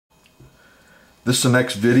This is the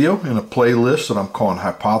next video in a playlist that I'm calling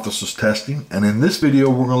Hypothesis Testing. And in this video,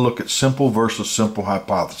 we're going to look at simple versus simple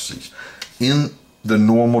hypotheses in the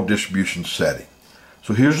normal distribution setting.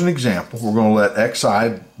 So here's an example. We're going to let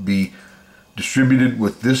xi be distributed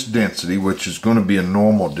with this density, which is going to be a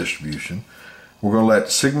normal distribution. We're going to let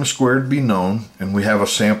sigma squared be known, and we have a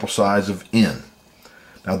sample size of n.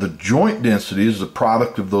 Now the joint density is the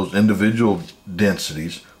product of those individual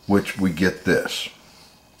densities, which we get this.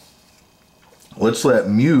 Let's let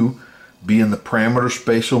mu be in the parameter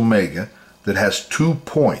space omega that has 2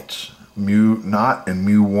 points, mu naught and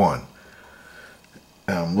mu 1.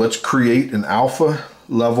 Let's create an alpha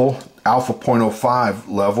 0.05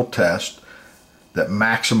 level test that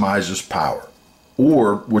maximizes power,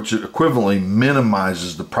 or which equivalently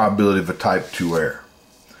minimizes the probability of a type 2 error.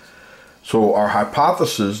 So our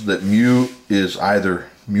hypothesis that mu is either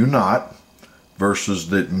mu naught versus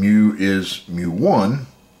that mu is mu 1,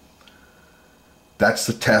 that's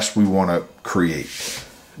the test we want to create.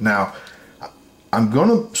 Now, I'm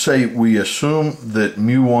going to say we assume that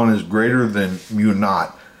mu 1 is greater than mu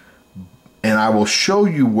naught, and I will show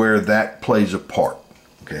you where that plays a part.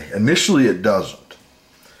 Okay, initially it doesn't.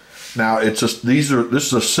 Now this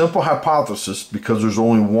is a simple hypothesis because there's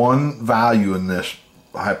only one value in this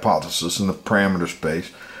hypothesis in the parameter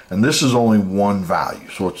space, and this is only one value.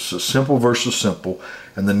 So it's a simple versus simple.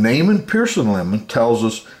 And the Neyman Pearson Lemma tells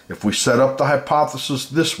us if we set up the hypothesis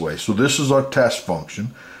this way, so this is our test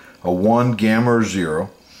function, a 1, gamma, or 0.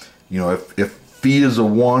 You know, if phi is a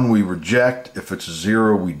 1, we reject. If it's a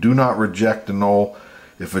 0, we do not reject the null.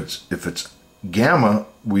 If it's gamma,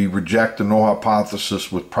 we reject the null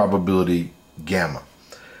hypothesis with probability gamma.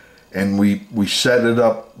 And we set it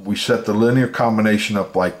up, we set the linear combination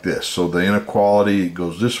up like this. So the inequality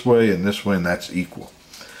goes this way, and that's equal.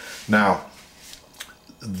 Now,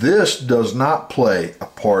 this does not play a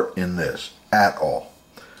part in this at all.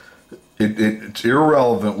 It's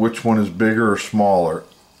irrelevant which one is bigger or smaller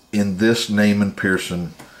in this Neyman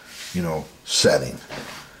Pearson, setting.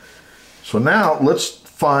 So now let's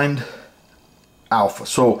find alpha.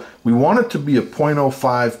 So we want it to be a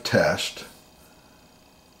 0.05 test.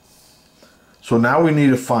 So now we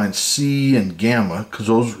need to find C and gamma, because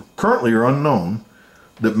those currently are unknown,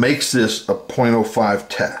 that makes this a 0.05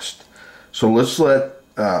 test. So let's let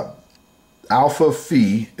alpha of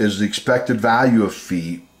phi is the expected value of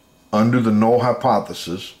phi under the null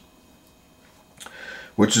hypothesis,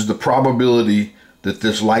 which is the probability that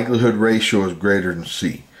this likelihood ratio is greater than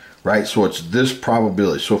C, right? So it's this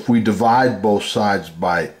probability. So if we divide both sides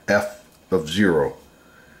by f of 0,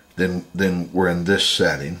 then we're in this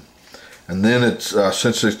setting. And then it's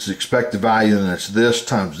since it's the expected value, then it's this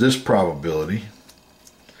times this probability.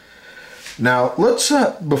 Now let's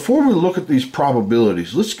before we look at these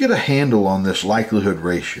probabilities, let's get a handle on this likelihood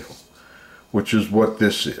ratio, which is what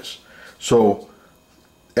this is. So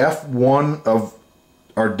F1 of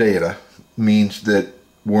our data means that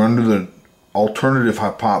we're under the alternative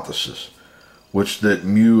hypothesis, which that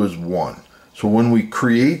mu is 1. So when we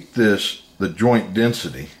create this, the joint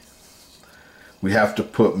density, we have to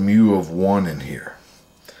put mu of 1 in here.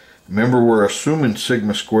 Remember, we're assuming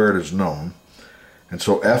sigma squared is known. And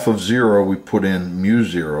so f of 0, we put in mu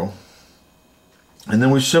 0. And then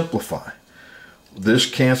we simplify. This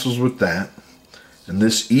cancels with that. And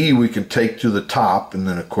this e we can take to the top, and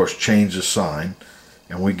then of course change the sign.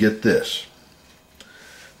 And we get this.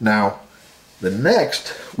 Now, the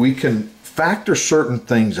next, we can factor certain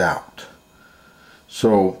things out.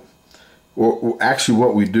 So, actually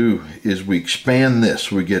what we do is we expand this.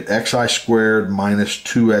 We get xi squared minus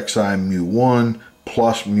 2xi mu 1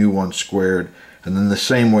 plus mu 1 squared, and then the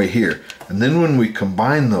same way here. And then when we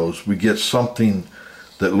combine those, we get something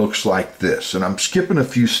that looks like this. And I'm skipping a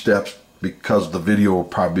few steps because the video will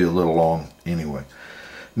probably be a little long anyway.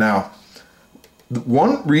 Now,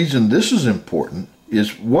 one reason this is important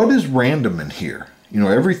is what is random in here?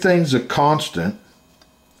 Everything's a constant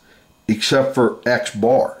except for x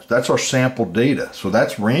bar. That's our sample data, so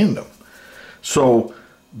that's random. So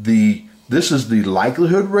this is the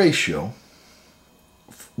likelihood ratio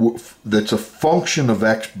that's a function of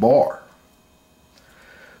x bar.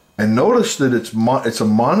 And notice that it's a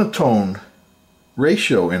monotone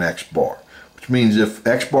ratio in x bar, which means if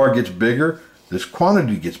x bar gets bigger, this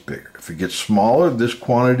quantity gets bigger. If it gets smaller, this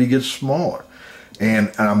quantity gets smaller.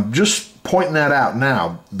 And I'm just pointing that out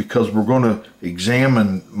now because we're going to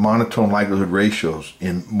examine monotone likelihood ratios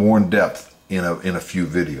more in depth in a few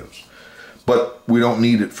videos. But we don't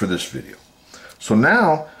need it for this video. So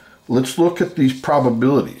now let's look at these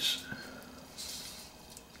probabilities.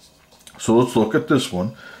 So let's look at this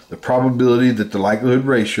one. The probability that the likelihood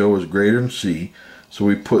ratio is greater than C. So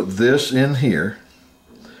we put this in here.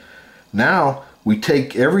 Now we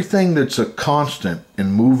take everything that's a constant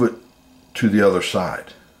and move it to the other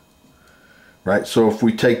side. Right? So if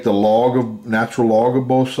we take the natural log of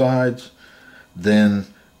both sides, then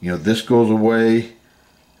this goes away.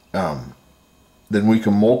 Then we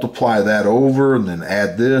can multiply that over and then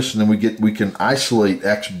add this, and then we can isolate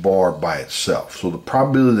x bar by itself. So the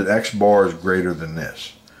probability that x bar is greater than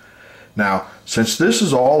this. Now, since this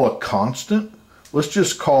is all a constant, let's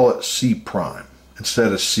just call it C prime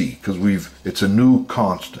instead of C, because it's a new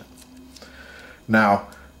constant. Now,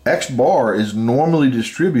 x bar is normally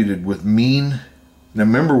distributed with mean. Now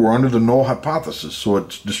remember, we're under the null hypothesis, so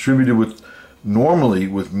it's distributed normally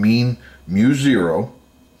with mean mu0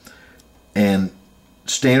 and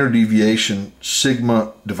standard deviation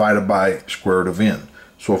sigma divided by square root of n.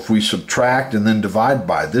 So if we subtract and then divide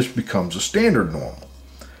by, this becomes a standard normal.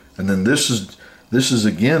 And then this is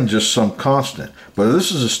again just some constant. But if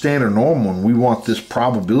this is a standard normal and we want this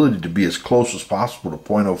probability to be as close as possible to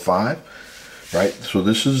 0.05, right? So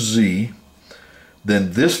this is z.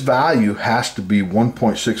 Then this value has to be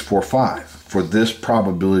 1.645 for this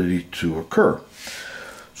probability to occur.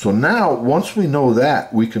 So now, once we know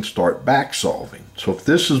that, we can start back solving. So if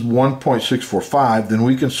this is 1.645, then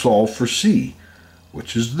we can solve for C,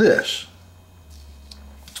 which is this.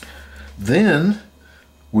 Then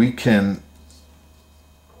we can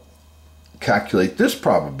calculate this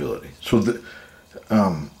probability. So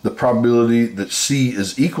the probability that C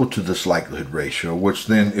is equal to this likelihood ratio, which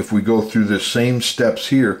then, if we go through the same steps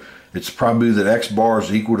here, it's probably that x bar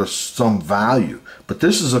is equal to some value. But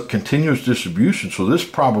this is a continuous distribution, so this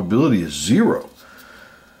probability is 0.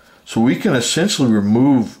 So we can essentially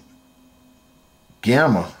remove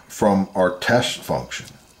gamma from our test function.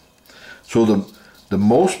 So the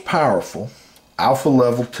most powerful alpha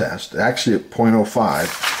level test, actually at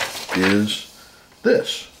 0.05, is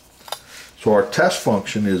this. So our test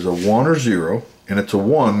function is a 1 or 0, and it's a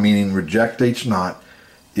 1, meaning reject H naught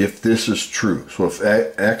if this is true. So if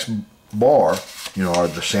x bar, or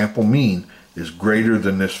the sample mean, is greater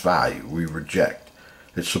than this value, we reject.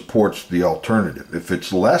 It supports the alternative. If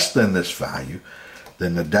it's less than this value,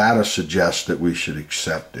 then the data suggests that we should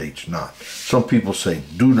accept H naught. Some people say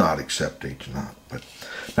do not accept H naught. But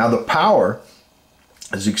now the power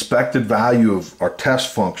is the expected value of our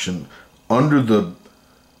test function under the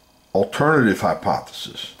alternative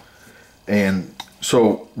hypothesis. And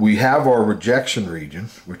so we have our rejection region,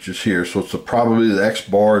 which is here. So it's the probability that x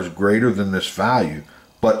bar is greater than this value,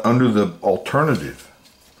 but under the alternative.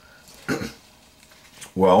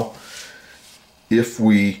 Well,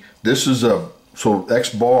 so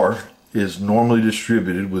x bar is normally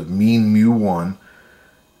distributed with mean mu1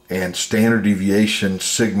 and standard deviation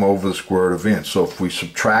sigma over the square root of n. So if we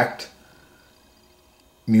subtract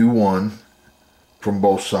mu1 from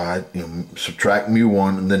both sides, subtract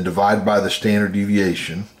mu1 and then divide by the standard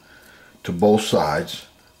deviation to both sides,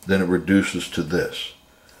 then it reduces to this.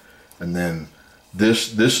 And then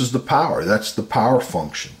this is the power. That's the power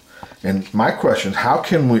function. And my question is, how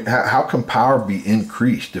can power be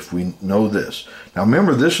increased if we know this? Now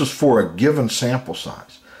remember, this is for a given sample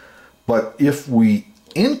size. But if we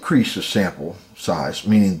increase the sample size,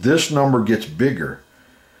 meaning this number gets bigger,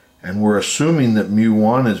 and we're assuming that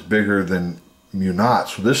mu1 is bigger than mu naught,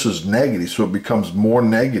 so this is negative, so it becomes more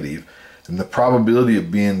negative, and the probability of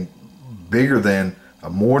being bigger than a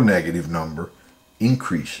more negative number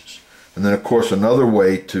increases. And then of course another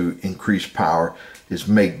way to increase power is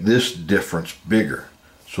make this difference bigger,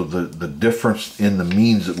 so the difference in the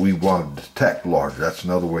means that we want to detect larger. That's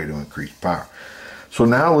another way to increase power. So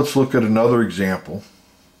now let's look at another example.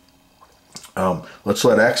 Let's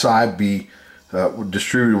let xi be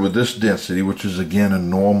distributed with this density, which is again a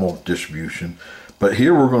normal distribution. But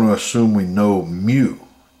here we're going to assume we know mu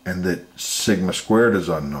and that sigma squared is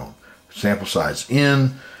unknown. Sample size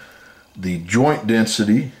n. The joint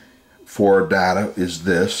density for our data is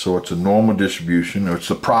this, so it's a normal distribution, or it's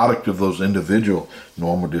the product of those individual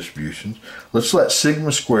normal distributions. Let's let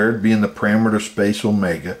sigma squared be in the parameter space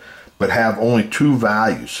omega, but have only two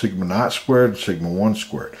values, sigma naught squared and sigma 1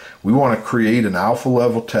 squared. We want to create an alpha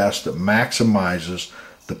level test that maximizes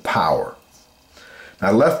the power. Now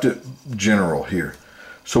I left it general here.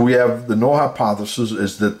 So we have the null hypothesis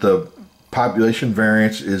is that the population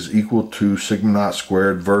variance is equal to sigma naught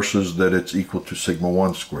squared versus that it's equal to sigma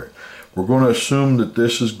 1 squared. We're going to assume that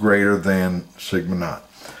this is greater than sigma naught.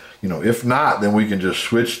 If not, then we can just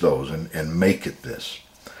switch those and make it this.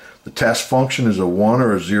 The test function is a 1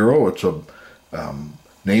 or a 0. It's a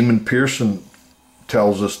Neyman Pearson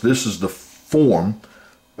tells us this is the form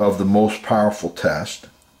of the most powerful test.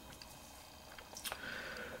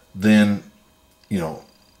 Then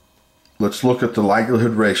let's look at the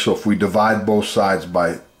likelihood ratio. If we divide both sides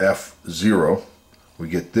by F0, we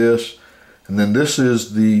get this. And then this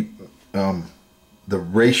is the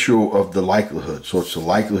ratio of the likelihood. So it's the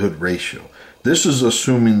likelihood ratio. This is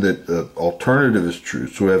assuming that the alternative is true.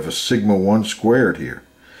 So we have a sigma 1 squared here.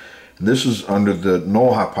 And this is under the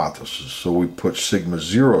null hypothesis. So we put sigma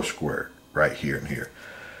 0 squared right here and here.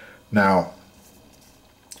 Now,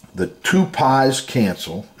 the 2 pi's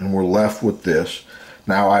cancel, and we're left with this.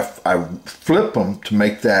 Now, I flip them to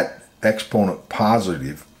make that exponent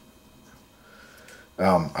positive.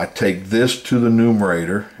 I take this to the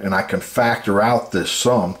numerator, and I can factor out this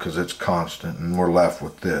sum because it's constant, and we're left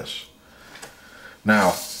with this.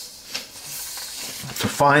 Now, to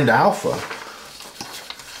find alpha,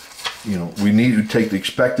 we need to take the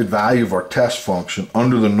expected value of our test function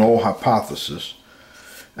under the null hypothesis,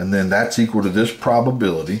 and then that's equal to this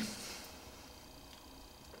probability.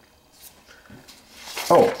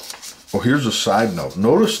 Oh, here's a side note.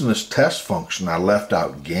 Notice in this test function I left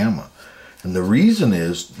out gamma. And the reason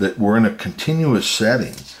is that we're in a continuous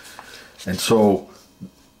setting. And so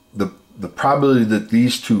the probability that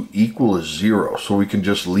these two equal is 0. So we can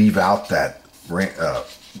just leave out that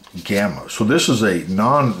gamma. So this is a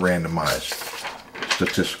non-randomized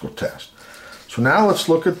statistical test. So now let's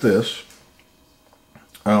look at this.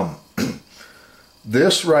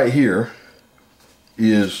 This right here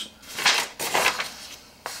is,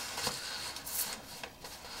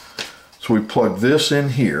 so we plug this in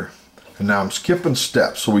here, and now I'm skipping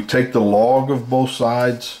steps. So we take the log of both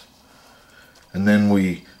sides, and then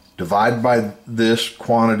we divide by this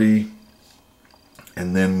quantity,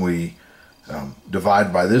 and then we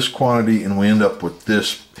divide by this quantity, and we end up with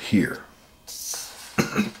this here.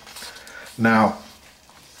 Now,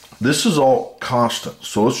 this is all constant,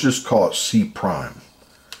 so let's just call it C prime,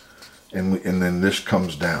 and then this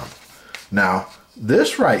comes down. Now,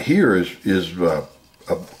 this right here is a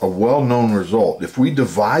well-known result. If we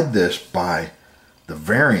divide this by the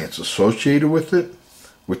variance associated with it,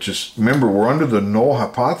 which is, remember, we're under the null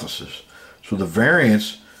hypothesis, so the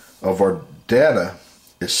variance of our data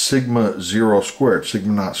is sigma 0 squared,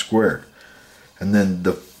 sigma naught squared. And then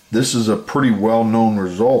this is a pretty well-known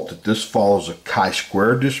result that this follows a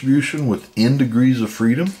chi-square distribution with n degrees of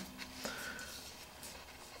freedom.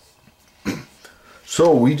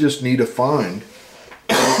 So we just need to find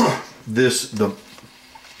this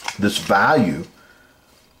value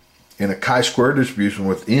in a chi-square distribution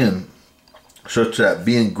with n such that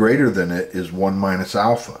being greater than it is 1 minus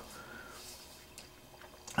alpha.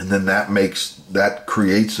 And then that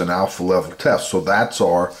creates an alpha level test. So that's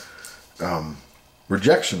our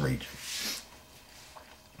rejection region,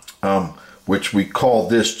 which we call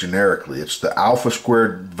this generically. It's the alpha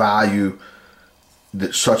squared value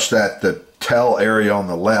such that the tail area on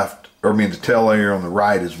the left, or the tail area on the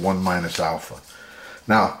right is 1 minus alpha.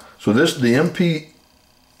 Now, so the MP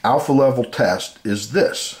alpha level test is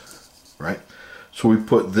this, right? So we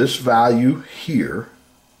put this value here.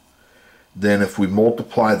 Then if we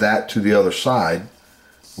multiply that to the other side,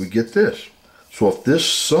 we get this. So if this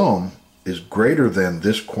sum is greater than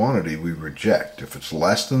this quantity, we reject. If it's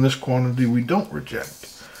less than this quantity, we don't reject.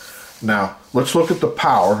 Now, let's look at the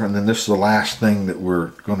power, and then this is the last thing that we're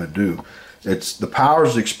going to do. It's the power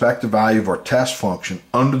is the expected value of our test function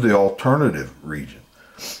under the alternative region.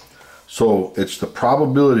 So it's the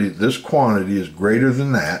probability that this quantity is greater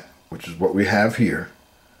than that, which is what we have here,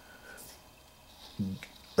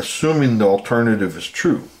 assuming the alternative is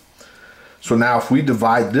true. So now if we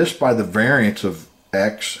divide this by the variance of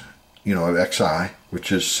x, of xi,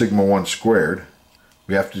 which is sigma 1 squared,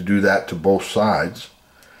 we have to do that to both sides,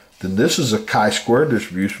 then this is a chi-square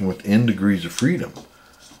distribution with n degrees of freedom.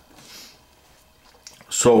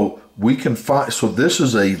 So we can find, so this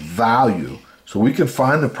is a value, so we can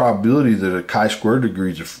find the probability that a chi-square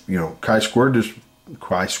degrees of,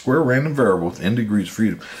 chi-square random variable with n degrees of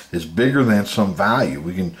freedom is bigger than some value.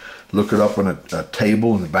 We can look it up in a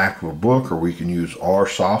table in the back of a book, or we can use R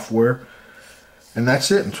software, and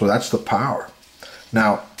that's it. And so that's the power.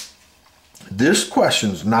 Now, this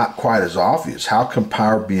question is not quite as obvious. How can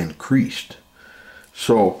power be increased?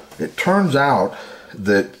 So it turns out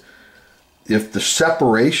that if the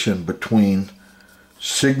separation between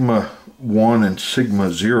sigma 1 and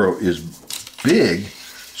sigma 0 is big,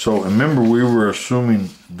 so remember we were assuming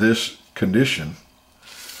this condition,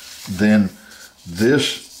 then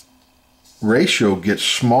this ratio gets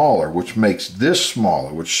smaller, which makes this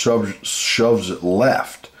smaller, which shoves it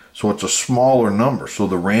left. So it's a smaller number. So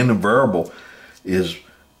the random variable is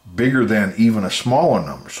bigger than even a smaller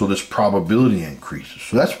number. So this probability increases.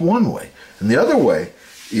 So that's one way. And the other way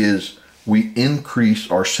is we increase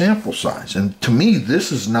our sample size. And to me,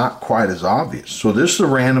 this is not quite as obvious. So this is a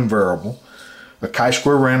random variable, a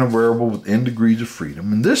chi-square random variable with n degrees of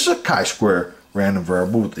freedom. And this is a chi-square random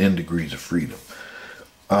variable with n degrees of freedom.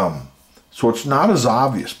 So it's not as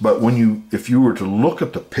obvious, but if you were to look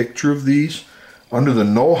at the picture of these, under the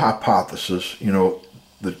null hypothesis, you know,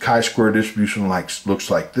 the chi-square distribution looks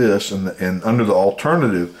like this, and under the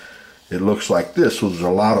alternative, it looks like this. So there's a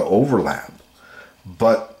lot of overlap.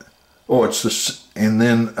 But, it's this, and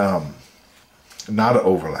then, not an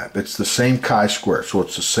overlap. It's the same chi-square, so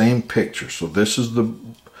it's the same picture. So this is the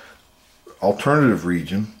alternative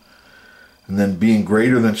region, and then being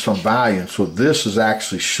greater than some value, and so this is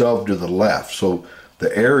actually shoved to the left. So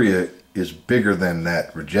the area is bigger than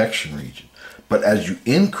that rejection region. But as you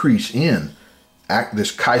increase in,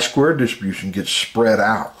 this chi-square distribution gets spread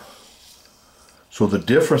out. So the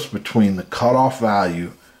difference between the cutoff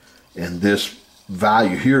value and this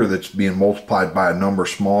value here that's being multiplied by a number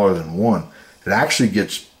smaller than 1, it actually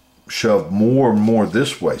gets shoved more and more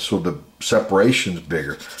this way. So the separation is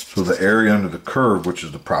bigger. So the area under the curve, which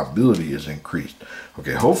is the probability, is increased.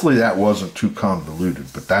 Okay, hopefully that wasn't too convoluted,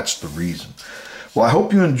 but that's the reason. Well, I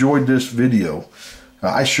hope you enjoyed this video.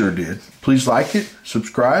 I sure did. Please like it,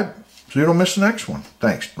 subscribe, so you don't miss the next one.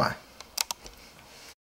 Thanks. Bye.